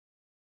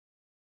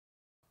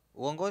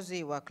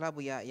Uongozi wa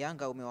klabu ya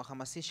Yanga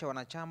umewahamasisha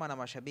wanachama na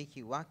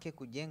mashabiki wake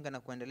kujenga na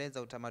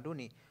kuendeleza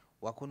utamaduni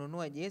wa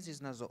kununua jezi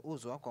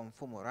zinazouzwa kwa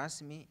mfumo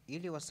rasmi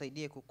ili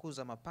wasaidie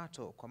kukuza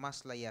mapato kwa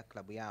maslahi ya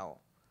klabu yao.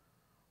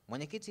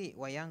 Mwenyekiti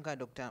wa Yanga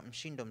Dr.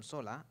 Mshindo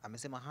Msola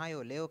amesema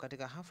hayo leo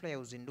katika hafla ya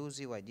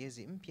uzinduzi wa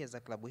jezi mpya za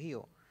klabu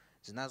hiyo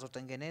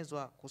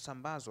zinazotengenezwa,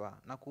 kusambazwa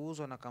na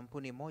kuuzwa na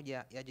kampuni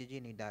moja ya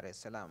jijini Dar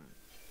es Salaam.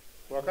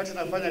 Wakati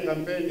nafanya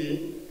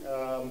kampeni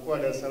mkoa wa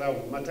Dar es Salaam,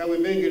 matawi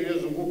mengi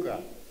yaliyozunguka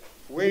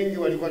wengi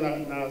walikuwa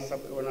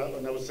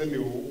na usemi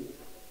huu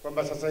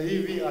kwamba sasa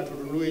hivi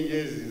hatununui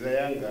jezi za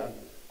Yanga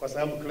kwa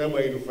sababu klabu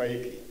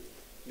hainufaiki.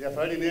 Ni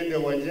afadhali niende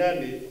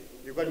uwanjani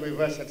nilikuwa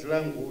nimevaa shati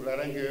langu la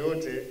rangi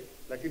yoyote,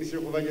 lakini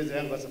sio kuvaa jezi ya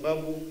Yanga kwa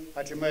sababu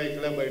hatimaye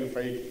klabu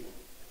hainufaiki.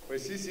 Kwa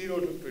sisi hilo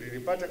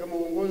tulilipata kama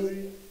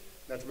uongozi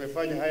na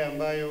tumefanya haya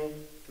ambayo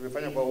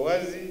tumefanya kwa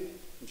uwazi,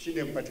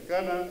 mshindi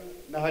mpatikana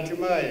na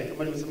hatimaye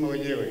kama nilivyosema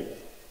wenyewe,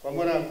 kwa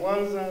mara ya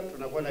kwanza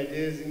tunakuwa na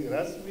jezi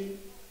rasmi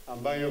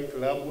ambayo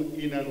klabu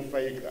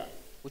inanufaika.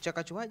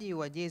 Uchakachuaji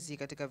wa jezi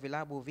katika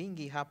vilabu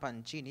vingi hapa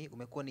nchini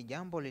umekuwa ni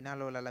jambo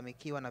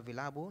linalolalamikiwa na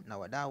vilabu na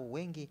wadau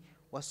wengi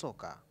wa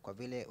soka kwa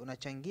vile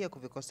unachangia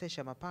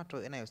kuvikosesha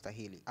mapato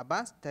yanayostahili.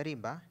 Abbas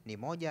Tarimba ni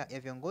moja ya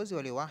viongozi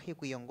waliowahi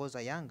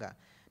kuiongoza Yanga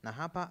na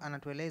hapa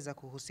anatueleza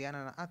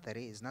kuhusiana na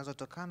athari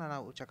zinazotokana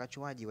na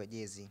uchakachuaji wa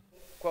jezi.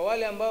 Kwa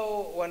wale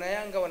ambao wana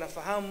Yanga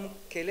wanafahamu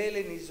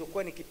kelele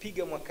nilizokuwa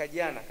nikipiga mwaka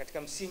jana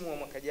katika msimu wa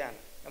mwaka jana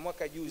na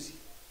mwaka juzi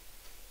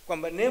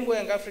kwamba nembo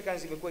ya Young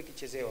Africans imekuwa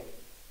ikichezewa.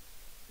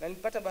 Na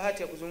nilipata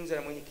bahati ya kuzungumza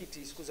na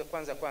mwenyekiti siku za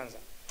kwanza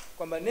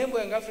kwamba nembo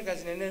ya Young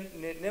Africans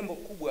ni nembo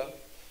kubwa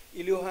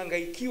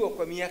iliyohangaikiwa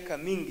kwa miaka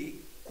mingi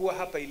kuwa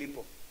hapa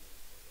ilipo.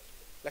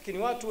 Lakini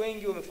watu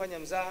wengi wamefanya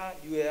mzaha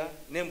juu ya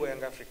nembo ya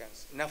Young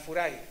Africans.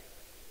 Nafurahi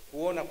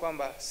kuona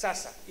kwamba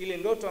sasa ile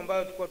ndoto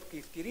ambayo tulikuwa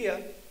tukifikiria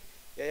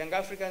ya Young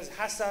Africans,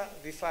 hasa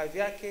vifaa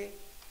vyake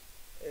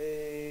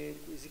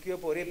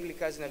zikiwepo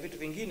replicas na vitu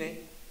vingine,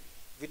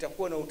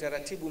 vitakuwa na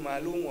utaratibu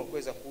maalum wa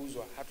kuweza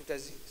kuuzwa.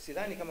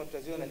 Sidhani kama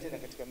tutaziona tena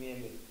katika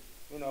miembe.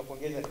 Mimi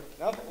nawapongeza.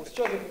 Na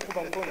usichoke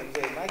kukupa mkono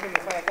mzee. Maana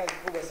amefanya kazi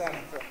kubwa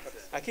sana.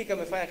 Hakika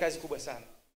amefanya kazi kubwa sana.